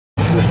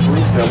good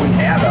groups that we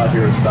have out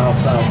here at South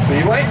Sound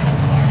Speedway.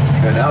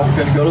 And now we're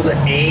going to go to the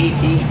A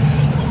heat.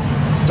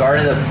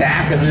 Starting the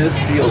back of this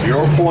field,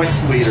 your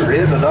points leader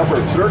in the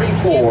number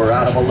 34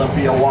 out of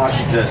Olympia,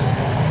 Washington.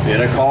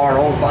 In a car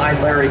owned by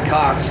Larry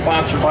Cox,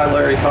 sponsored by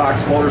Larry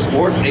Cox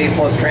Motorsports, A+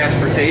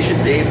 Transportation,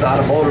 Dave's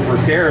Automotive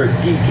Repair,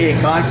 DK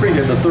Concrete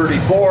in the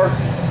 34,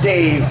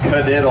 Dave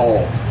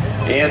Knittel.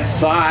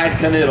 Inside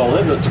Knittel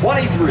in the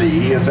 23,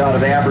 he is out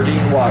of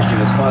Aberdeen,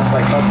 Washington, sponsored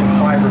by Custom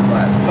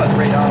Fiberglass, Cut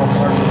Rate Auto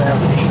Parts of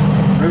Aberdeen,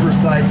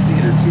 Riverside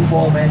Cedar, Two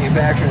Ball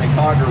Manufacturing, and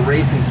Conquer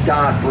Racing,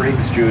 Don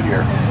Briggs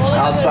Jr.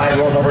 Outside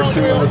row number 2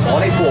 in the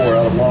 24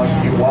 out of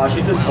Longview,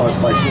 Washington,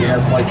 sponsored by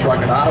TNS Light Truck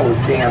and Auto, is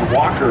Dan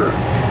Walker.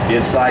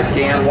 Inside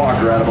Dan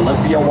Walker out of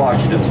Olympia,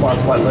 Washington,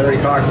 sponsored by Larry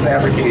Cox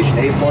Fabrication,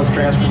 A+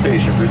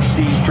 Transportation,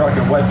 Prestige Truck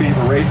and Wet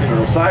Beaver Racing,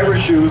 and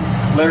Osiris Shoes,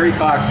 Larry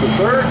Cox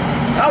III.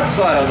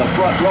 Outside on the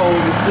front row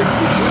is 62,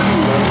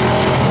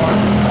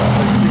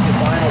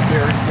 Vinyl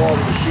Bearings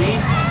Quality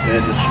Machine,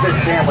 and the Schmidt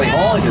Family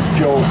Hauling is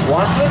Joe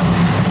Swanson.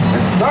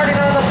 And starting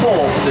on the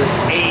pole for this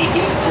A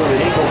heat for the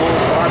Hinkle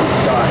Homes Hobby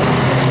Styles.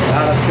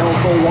 Out of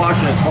Kelso,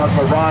 Washington, sponsored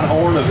by Ron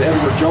Horn of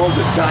Edward Jones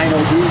at Dino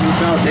Doozley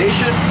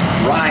Foundation,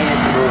 Ryan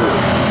Kerr.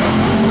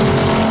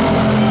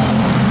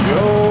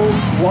 Joe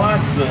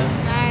Swanson.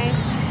 Nice.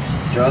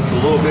 Just a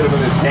little bit of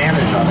an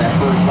advantage on that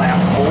first lap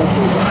pole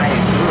for Ryan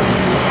Kerr.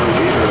 He's her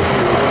leader as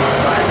they run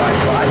side by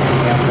side with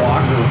Dan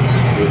Walker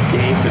with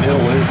Dave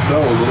Knittel in tow.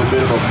 A little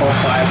bit of a pump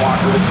by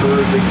Walker to Kerr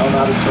as they come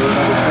out of turn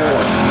number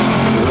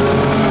 4.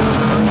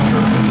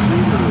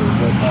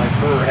 That time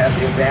Kerr had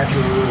the advantage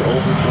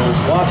over Joe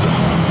Swanson.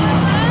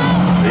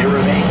 They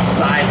remain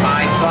side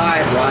by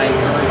side. Ryan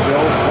Kerr and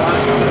Joe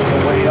Swanson make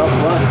the way up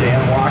front.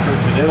 Dan Walker,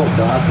 Knittel,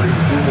 Don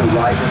Briggs Jr.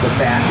 right in the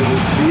back of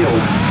this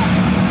field.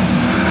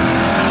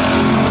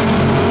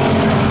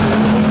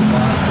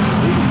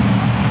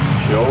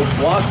 Joe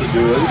Swanson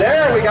doing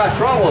there. We got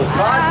trouble as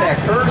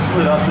contact. Kerr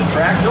slid up the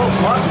track. Joe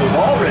Swanson was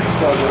already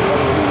struggling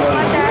with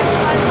 2-1-2.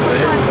 But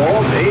it was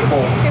both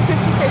able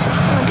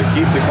to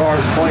keep the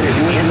cars pointed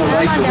in the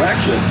right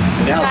direction.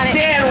 And now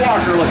Dan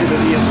Walker looking to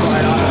the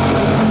inside on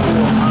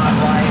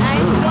Ryan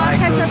Kerr. Ryan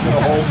Kerr's going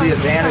to hold the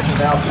advantage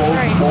and now close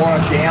the door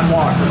on Dan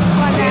Walker.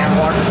 Dan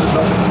Walker moves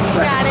up into the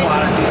second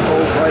spot as he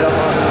pulls right up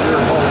on the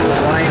rear bumper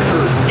of Ryan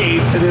Kerr.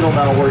 Dave Knittel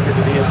now working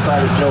to the inside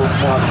of Joe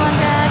Swanson.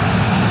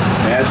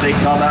 As they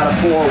come out of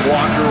 4,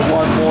 Walker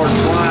one more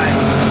try.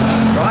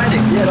 Trying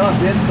to get up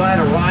inside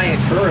of Ryan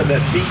Kerr and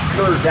then beat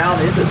Kerr down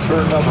into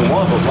turn number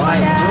 1, but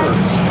Ryan Kerr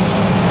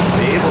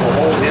able to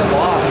hold him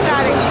off.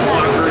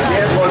 Walker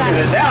again looking,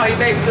 and now he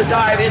makes the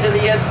dive into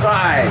the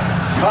inside.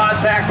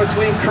 Contact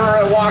between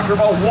Kerr and Walker,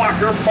 but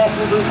Walker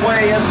muscles his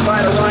way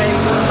inside of Ryan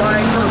Kerr.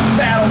 Ryan Kerr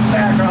battles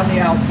back on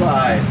the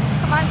outside.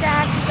 Come on,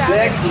 Dad.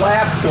 6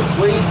 laps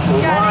complete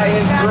for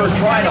Ryan Kerr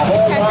trying to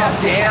hold off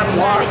Dan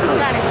Walker.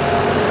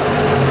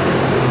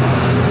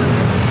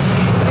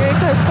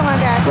 Come on,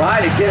 Dad.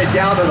 Trying to get it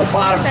down to the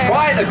bottom,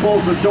 trying to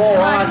close the door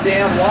on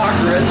Dan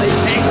Walker as they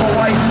take the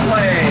white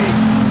flag.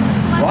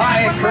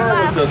 Ryan Kerr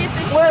with the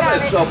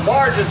slimmest of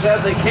margins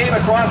as they came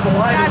across the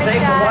line to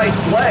take the white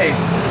flag.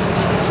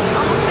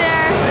 Almost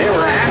there. They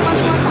were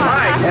actually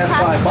tied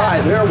head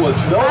by. There was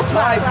no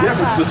time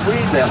difference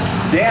between them.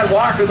 Dan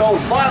Walker, though,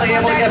 was finally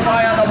able to get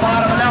by on the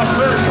bottom, and now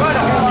Kerr trying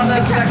to hold on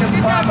that second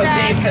spot, but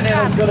Dave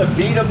Knittel's going to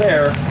beat him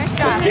there.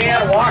 So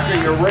Dan Walker,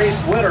 your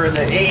race winner in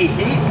the A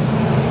heat,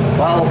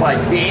 followed by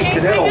Dave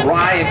Knittel.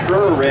 Ryan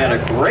Kerr ran a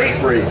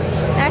great race.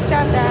 Nice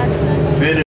job, Dad.